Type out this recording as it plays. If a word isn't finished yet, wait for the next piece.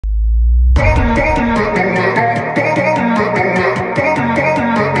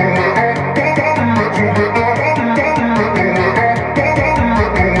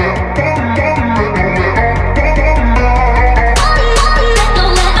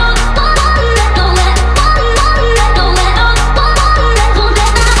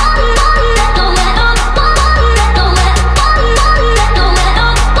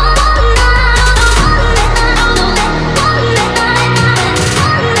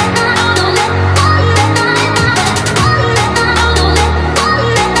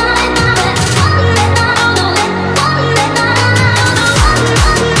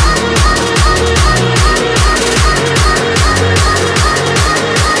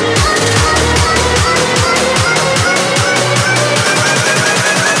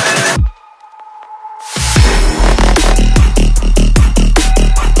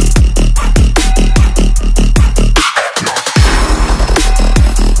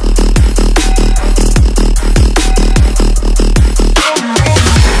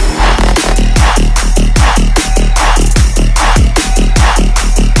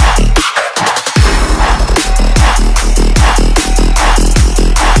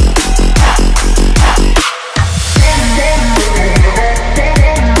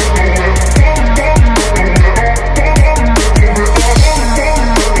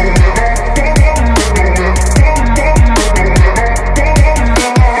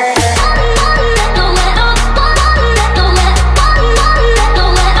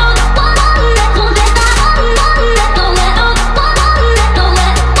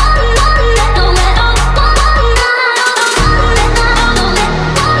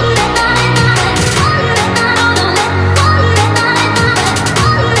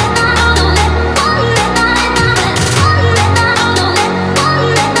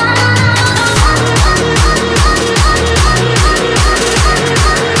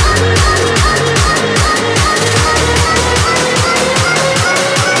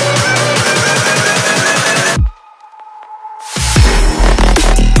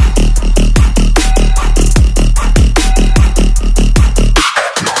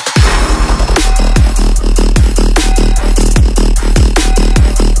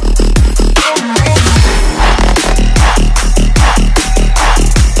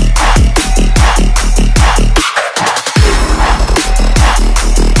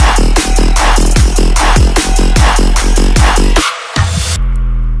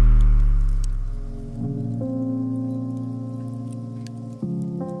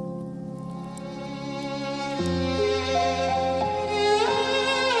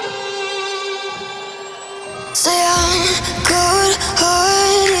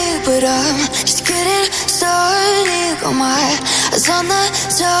but I'm just getting started. Got my eyes on the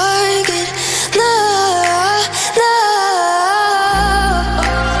target. No, no.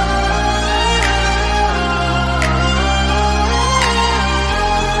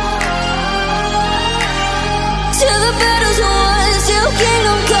 Till the battle's won, till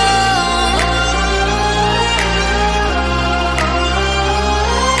kingdom come.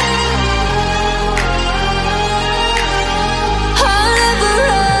 I'll never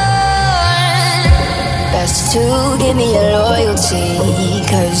run. Best to give me your loyalty,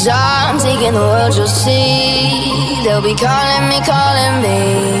 'cause I'm taking the world, you'll see. They'll be calling me, calling me.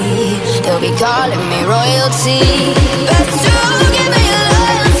 They'll be calling me royalty. Best to give me your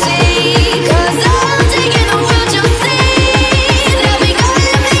loyalty, 'cause I'm taking the world, you'll see. They'll be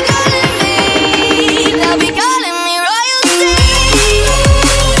calling me, calling me. They'll be calling me royalty.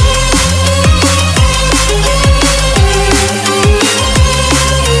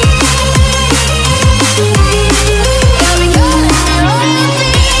 They'll be calling me royalty.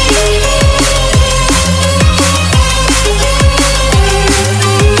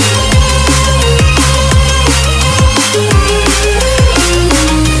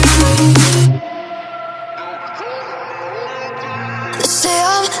 They say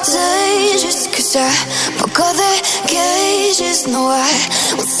I'm dangerous 'cause I broke all their cages. No, I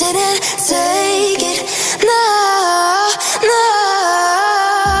won't sit and take it. No, no.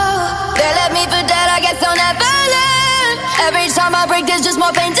 They left me for dead, I guess I'll never learn. Every time I break, there's just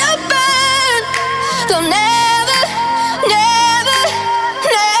more pain to burn. They'll never, never,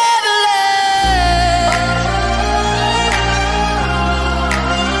 never learn.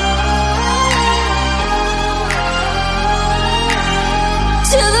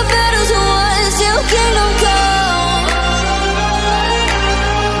 Till the battle's won, till kingdom come.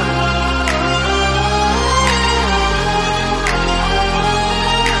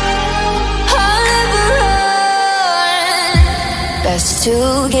 I'll never run. Best to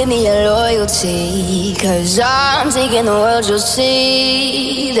give me your loyalty, 'cause I'm taking the world, you'll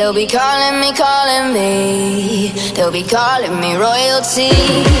see. They'll be calling me, calling me. They'll be calling me royalty.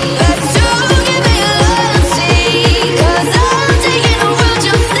 Best to give me your loyalty, 'cause I'm taking the world,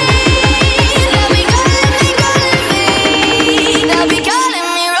 you'll see. They'll be calling me, calling me. They'll be calling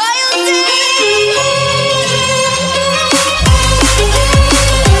me royalty.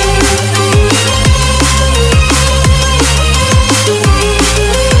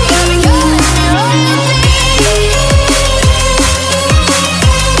 They'll be calling me royalty.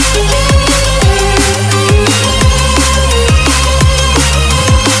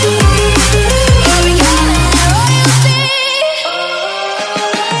 They'll be calling me royalty.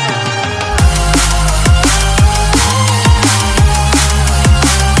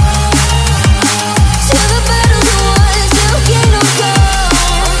 Till the battle's won, till kingdom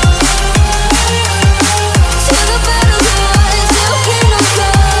come. Till the battle's won, till kingdom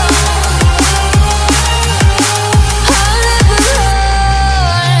come. I'll never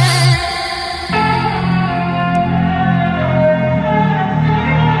run.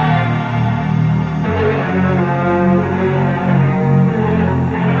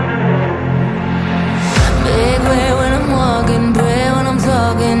 Big way when I'm walking, pray when I'm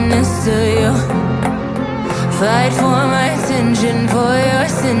talking next to you. Fight for my attention, for your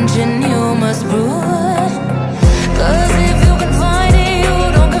ascension, you must prove. 'Cause if you can find it, you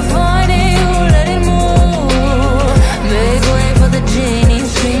don't confine it, you let it move. Make way for the genie,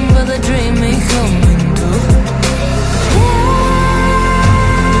 scream for the dream me coming through.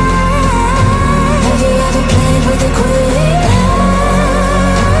 Have you ever played with a queen?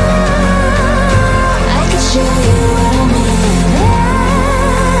 I can show you what I mean.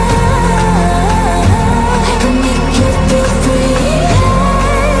 I can make you feel free.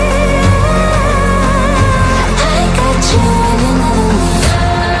 I got you in another me.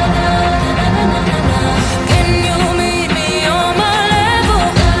 Can you meet me on my level?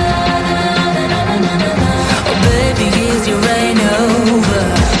 Oh baby, is your reign over?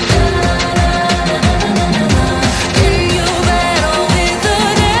 Can you battle with the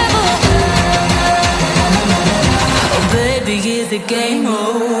devil? Oh baby, is the game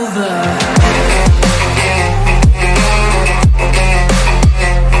over?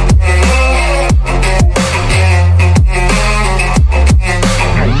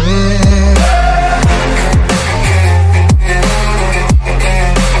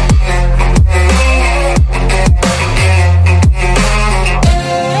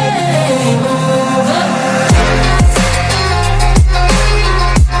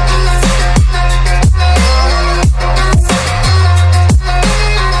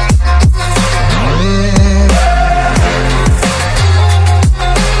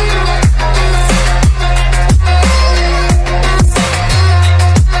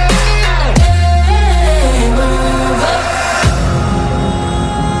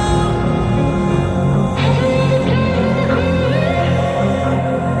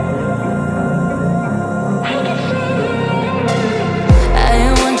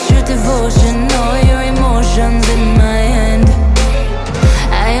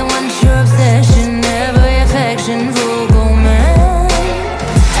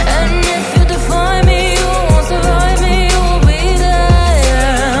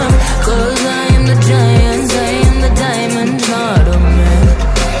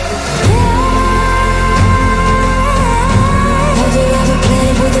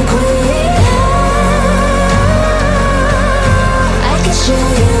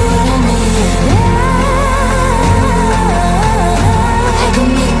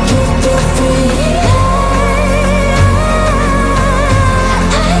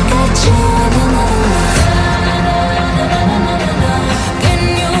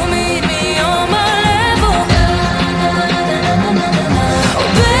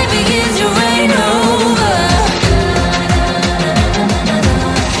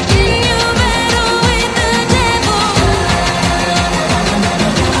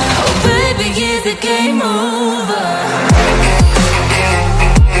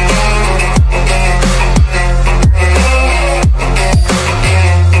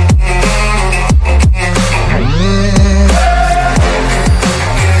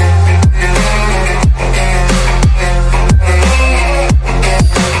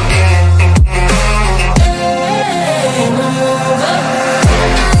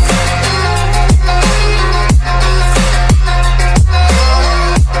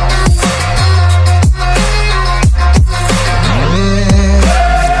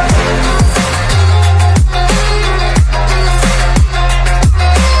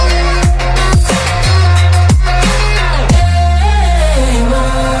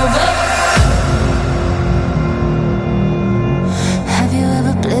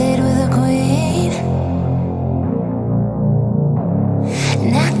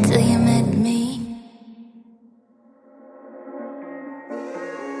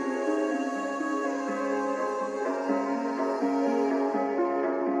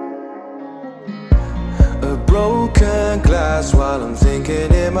 past while I'm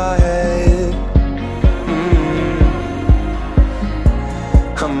thinking in my head.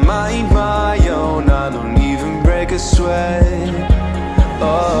 I mind my own, I don't even break a sweat.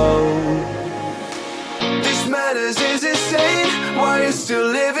 Oh, this madness is insane. Why you still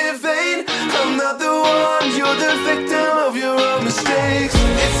live in vain? I'm not the one, you're the victim of your own mistakes.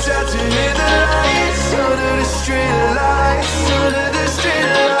 It's time to hit the lights, under the street lights, under the street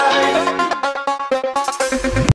lights.